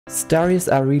Stories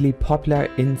are really popular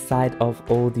inside of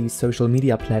all these social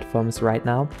media platforms right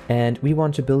now, and we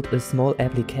want to build a small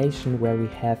application where we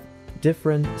have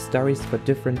different stories for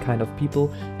different kind of people,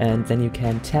 and then you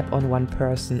can tap on one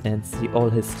person and see all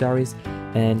his stories,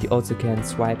 and you also can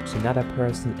swipe to another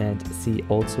person and see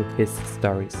also his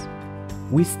stories.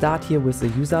 We start here with a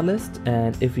user list,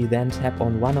 and if we then tap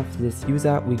on one of this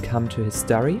user, we come to his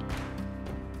story.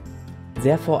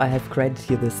 Therefore, I have created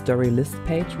here the story list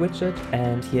page widget,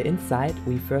 and here inside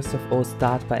we first of all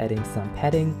start by adding some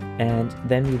padding, and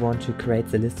then we want to create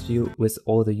the list view with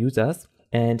all the users.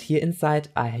 And here inside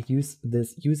I use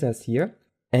this users here,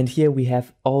 and here we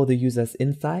have all the users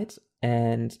inside,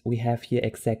 and we have here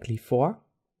exactly 4.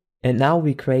 And now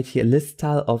we create here a list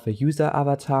style of a user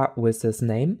avatar with his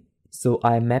name. So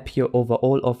I map here over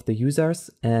all of the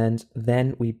users, and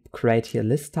then we create here a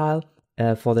list style.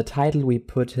 For the title we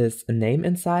put his name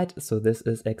inside, so this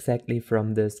is exactly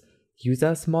from this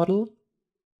users model.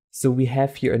 So we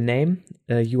have here a name,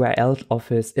 a URL of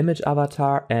his image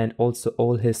avatar, and also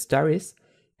all his stories.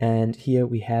 And here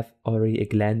we have already a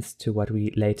glance to what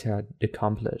we later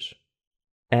accomplish.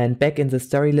 And back in the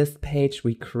story list page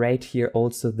we create here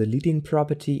also the leading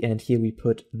property, and here we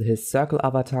put his circle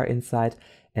avatar inside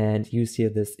and use here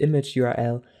this image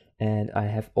URL. And I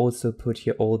have also put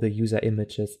here all the user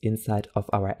images inside of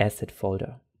our asset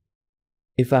folder.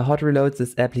 If I hot reload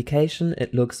this application,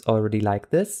 it looks already like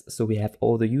this. So we have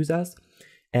all the users.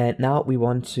 And now we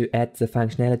want to add the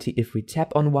functionality if we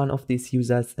tap on one of these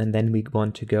users and then we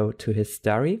want to go to his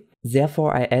story.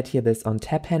 Therefore, I add here this on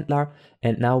tap handler,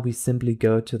 and now we simply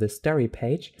go to the story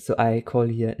page. So I call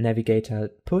here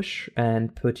navigator push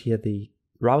and put here the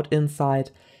route inside.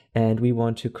 And we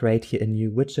want to create here a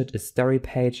new widget, a story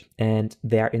page, and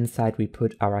there inside we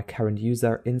put our current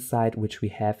user inside, which we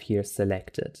have here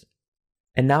selected.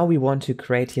 And now we want to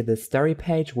create here the story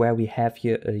page where we have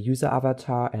here a user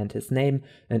avatar and his name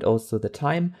and also the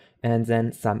time, and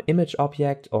then some image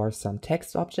object or some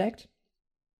text object.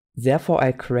 Therefore,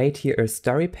 I create here a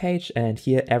story page, and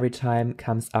here every time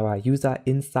comes our user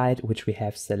inside, which we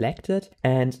have selected.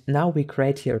 And now we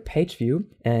create here a page view,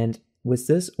 and with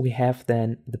this, we have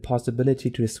then the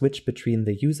possibility to switch between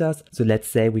the users. So let's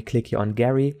say we click here on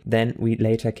Gary, then we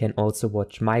later can also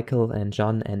watch Michael and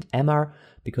John and Emma,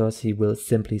 because he will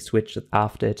simply switch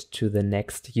after it to the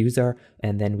next user,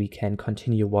 and then we can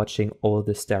continue watching all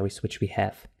the stories which we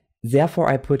have. Therefore,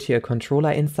 I put here a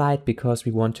controller inside because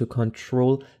we want to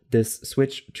control this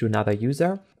switch to another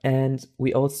user. And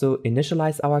we also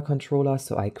initialize our controller.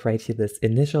 So I create here this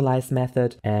initialize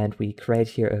method, and we create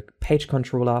here a page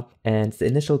controller, and the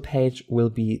initial page will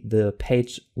be the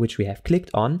page which we have clicked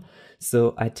on.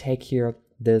 So I take here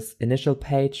this initial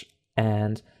page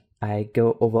and I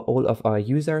go over all of our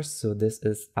users. So this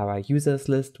is our users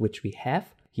list, which we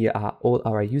have. Here are all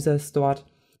our users stored.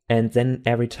 And then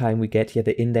every time we get here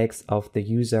the index of the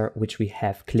user which we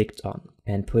have clicked on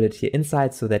and put it here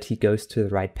inside so that he goes to the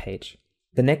right page.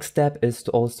 The next step is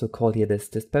to also call here this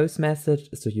dispose message,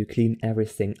 so you clean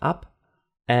everything up.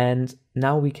 And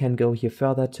now we can go here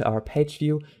further to our page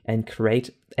view and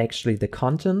create actually the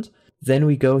content. Then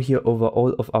we go here over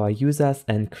all of our users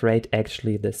and create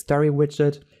actually the story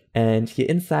widget. And here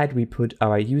inside we put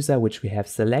our user which we have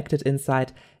selected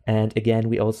inside. And again,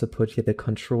 we also put here the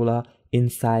controller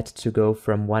inside to go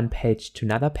from one page to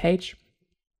another page.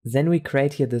 Then we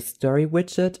create here the story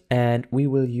widget, and we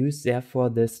will use therefore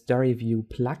the StoryView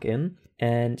plugin.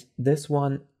 And this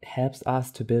one helps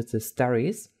us to build the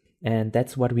stories, and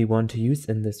that's what we want to use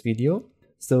in this video.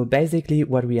 So basically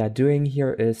what we are doing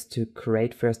here is to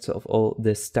create first of all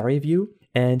the story view.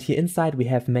 And here inside we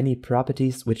have many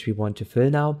properties which we want to fill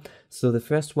now. So the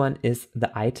first one is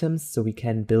the items. So we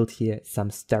can build here some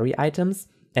story items,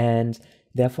 and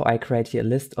therefore I create here a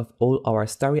list of all our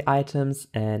story items,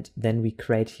 and then we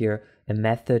create here a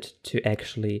method to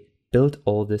actually build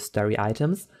all the story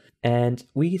items. And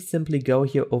we simply go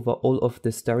here over all of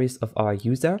the stories of our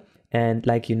user. And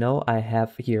like you know, I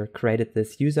have here created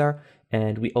this user,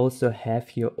 and we also have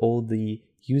here all the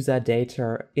user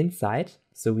data inside.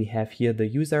 So we have here the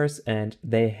users, and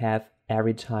they have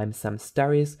every time some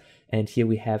stories. And here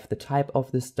we have the type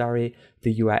of the story,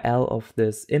 the URL of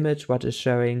this image, what is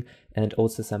showing, and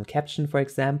also some caption, for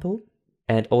example,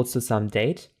 and also some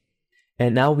date.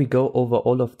 And now we go over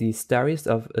all of these stories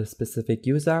of a specific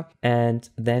user, and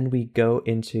then we go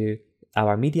into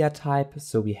our media type.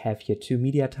 So we have here 2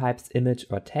 media types, image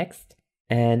or text.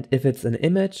 And if it's an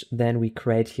image, then we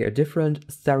create here a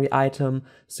different story item.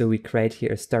 So we create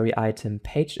here a story item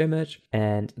page image,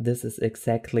 and this is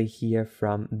exactly here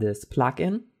from this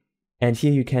plugin. And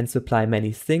here you can supply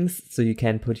many things. So you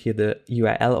can put here the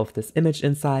URL of this image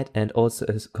inside and also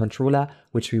a controller,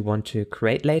 which we want to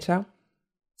create later.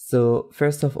 So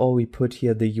first of all, we put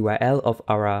here the URL of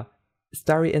our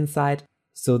story inside.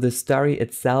 So the story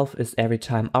itself is every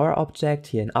time our object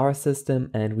here in our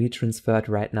system, and we transferred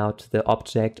right now to the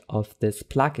object of this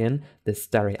plugin, this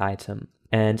story item.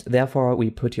 And therefore we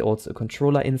put here also a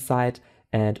controller inside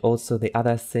and also the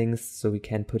other things. So we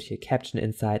can put here caption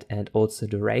inside and also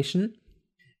duration.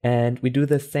 And we do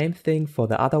the same thing for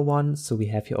the other one. So we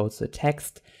have here also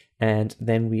text, and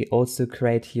then we also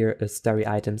create here a story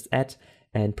items add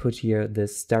and put here the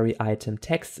story item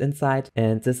text inside.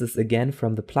 And this is again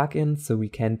from the plugin. So we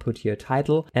can put here a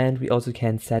title, and we also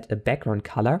can set a background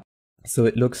color. So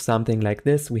it looks something like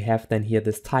this. We have then here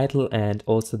this title and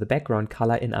also the background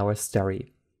color in our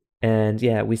story. And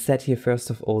yeah, we set here first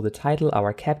of all the title,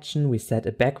 our caption, we set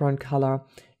a background color,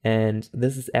 and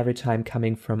this is every time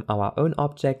coming from our own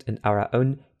object and our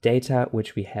own data,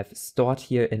 which we have stored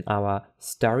here in our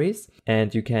stories.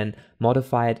 And you can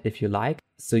modify it if you like.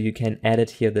 So you can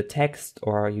edit here the text,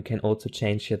 or you can also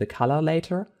change here the color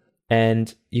later.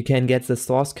 And you can get the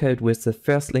source code with the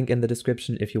first link in the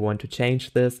description if you want to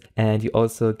change this. And you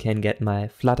also can get my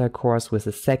Flutter course with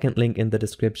the second link in the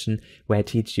description, where I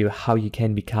teach you how you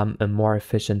can become a more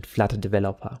efficient Flutter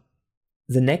developer.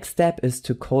 The next step is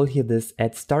to call here this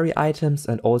add story items,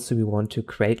 and also we want to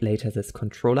create later this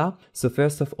controller. So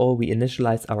first of all, we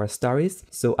initialize our stories.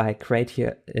 So I create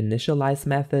here initialize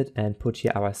method and put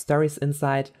here our stories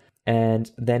inside.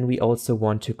 And then we also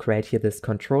want to create here this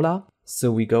controller.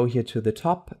 So we go here to the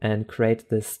top and create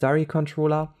this story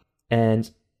controller.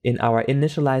 And in our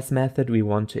initialize method, we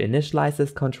want to initialize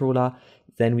this controller.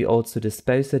 Then we also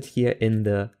dispose it here in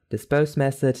the dispose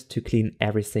method to clean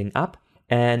everything up.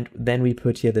 And then we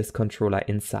put here this controller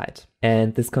inside.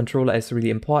 And this controller is really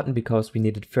important because we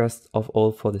need it first of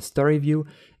all for the story view.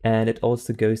 And it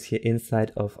also goes here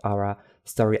inside of our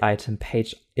story item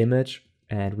page image.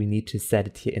 And we need to set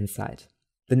it here inside.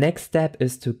 The next step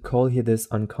is to call here this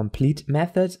onComplete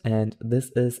method, and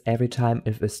this is every time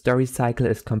if a story cycle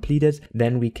is completed,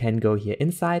 then we can go here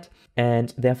inside,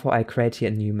 and therefore I create here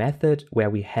a new method where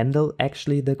we handle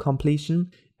actually the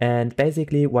completion. And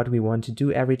basically what we want to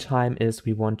do every time is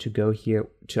we want to go here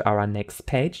to our next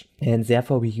page, and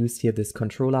therefore we use here this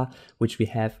controller which we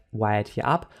have wired here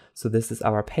up. So this is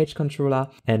our page controller,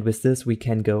 and with this we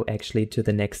can go actually to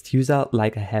the next user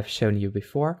like I have shown you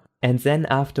before. And then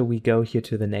after we go here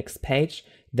to the next page,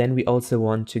 then we also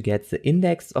want to get the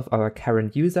index of our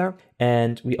current user.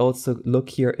 And we also look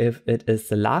here if it is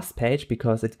the last page,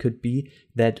 because it could be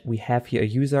that we have here a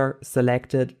user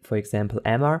selected, for example,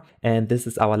 Emma, and this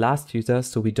is our last user.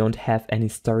 So we don't have any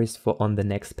stories for on the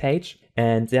next page.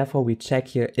 And therefore we check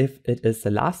here if it is the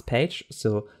last page.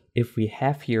 So if we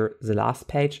have here the last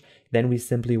page, then we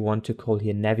simply want to call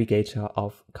here navigator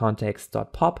of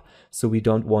context.pop. So we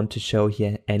don't want to show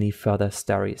here any further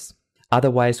stories.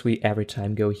 Otherwise, we every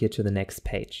time go here to the next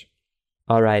page.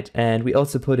 All right, and we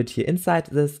also put it here inside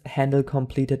this handle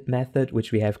completed method,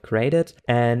 which we have created.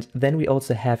 And then we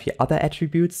also have here other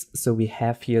attributes. So we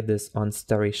have here this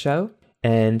onStoryShow.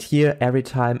 And here every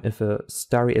time if a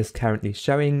story is currently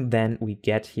showing, then we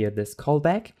get here this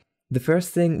callback. The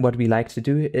first thing what we like to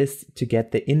do is to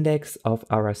get the index of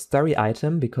our story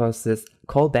item, because this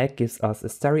callback gives us a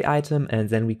story item, and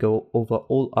then we go over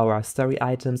all our story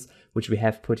items which we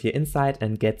have put here inside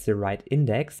and get the right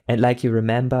index. And like you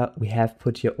remember, we have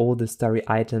put here all the story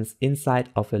items inside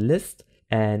of a list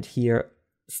and here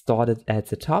stored it at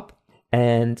the top.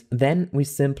 And then we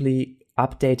simply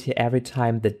update here every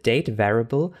time the date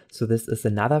variable. So this is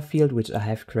another field which I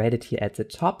have created here at the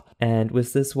top. And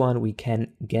with this one, we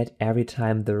can get every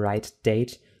time the right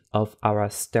date of our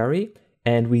story.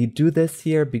 And we do this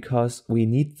here because we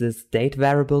need this date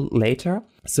variable later.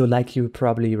 So like you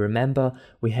probably remember,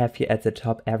 we have here at the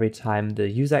top every time the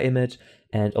user image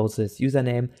and also his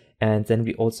username. And then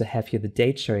we also have here the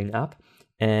date showing up.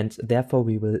 And therefore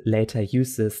we will later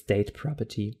use this date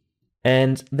property.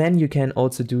 And then you can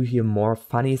also do here more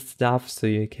funny stuff. So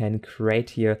you can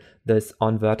create here this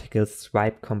on vertical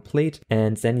swipe complete,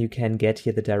 and then you can get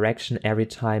here the direction every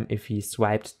time if he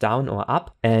swiped down or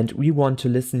up. And we want to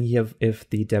listen here if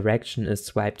the direction is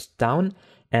swiped down.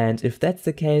 And if that's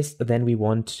the case, then we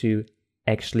want to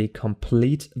actually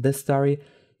complete the story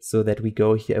so that we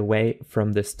go here away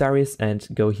from the stories and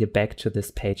go here back to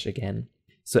this page again.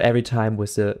 So every time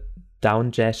with the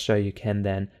down gesture, you can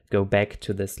then go back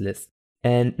to this list.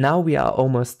 And now we are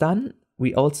almost done.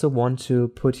 we also want to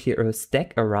put here a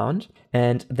stack around,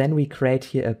 and then we create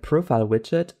here a profile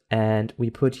widget and we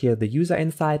put here the user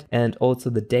inside and also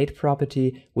the date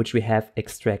property, which we have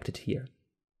extracted here.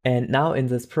 And now in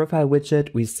this profile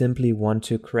widget, we simply want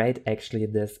to create actually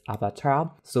this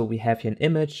avatar. So we have here an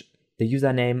image, the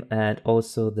username, and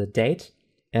also the date.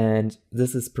 And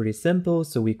this is pretty simple.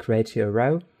 So we create here a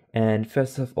row. And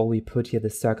first of all, we put here the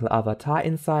circle avatar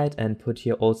inside and put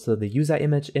here also the user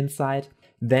image inside.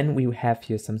 Then we have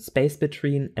here some space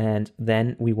between, and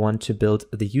then we want to build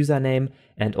the username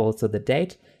and also the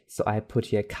date. So I put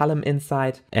here a column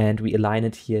inside and we align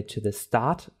it here to the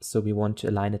start. So we want to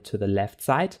align it to the left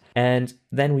side. And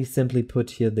then we simply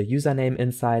put here the username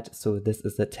inside. So this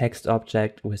is a text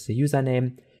object with the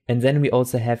username. And then we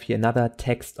also have here another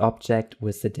text object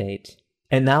with the date.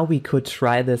 And now we could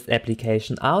try this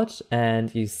application out,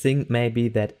 and you think maybe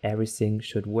that everything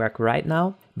should work right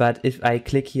now. But if I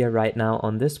click here right now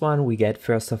on this one, we get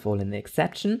first of all an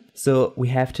exception. So we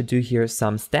have to do here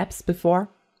some steps before.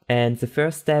 And the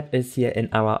first step is here in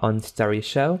our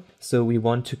onStory_show. So we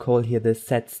want to call here the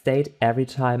setState every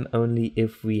time only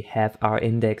if we have our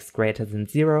index greater than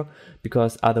 0,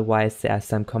 because otherwise there are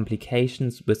some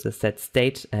complications with the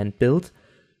setState and build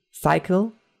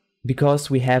cycle. Because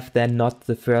we have then not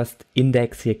the first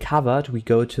index here covered, we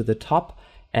go to the top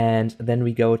and then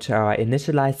we go to our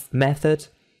initialize method.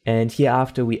 And here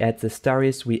after we add the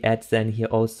stories, we add then here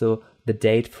also the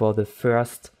date for the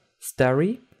first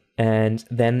story. And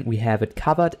then we have it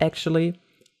covered actually.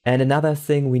 And another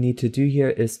thing we need to do here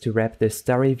is to wrap the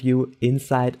StoryView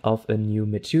inside of a new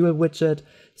material widget.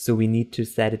 So we need to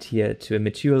set it here to a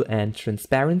material and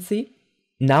transparency.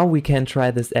 Now we can try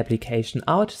this application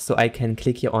out. So I can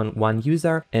click here on one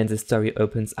user and the story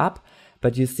opens up.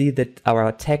 But you see that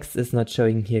our text is not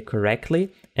showing here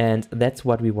correctly. And that's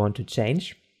what we want to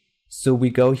change. So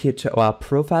we go here to our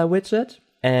profile widget.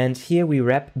 And here we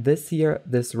wrap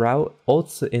this row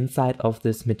also inside of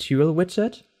this material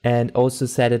widget and also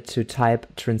set it to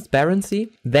type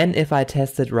transparency. Then if I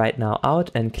test it right now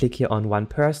out and click here on one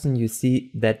person, you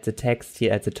see that the text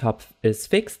here at the top is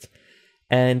fixed.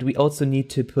 And we also need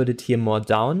to put it here more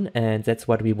down, and that's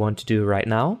what we want to do right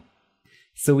now.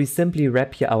 So we simply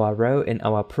wrap here our row in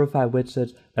our profile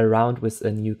widget around with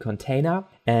a new container,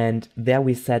 and there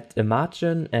we set a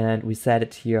margin, and we set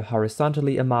it here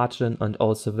horizontally a margin and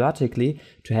also vertically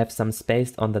to have some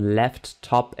space on the left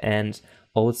top and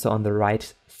also on the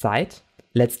right side.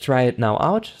 Let's try it now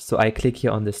out. So I click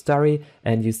here on the story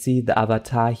and you see the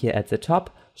avatar here at the top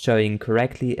showing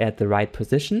correctly at the right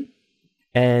position.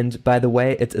 And by the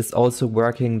way, it is also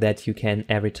working that you can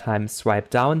every time swipe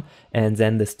down and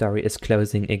then the story is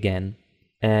closing again.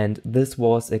 And this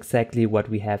was exactly what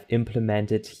we have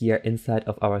implemented here inside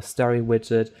of our story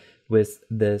widget with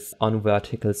this on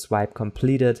vertical swipe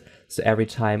completed. So every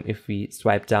time if we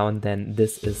swipe down, then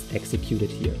this is executed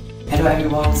here. Hello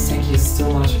everyone, thank you so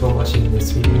much for watching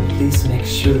this video. Please make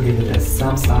sure to give it a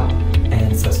thumbs up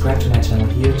and subscribe to my channel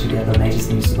here to get the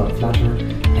latest news about Flutter,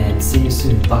 and see you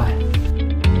soon. Bye.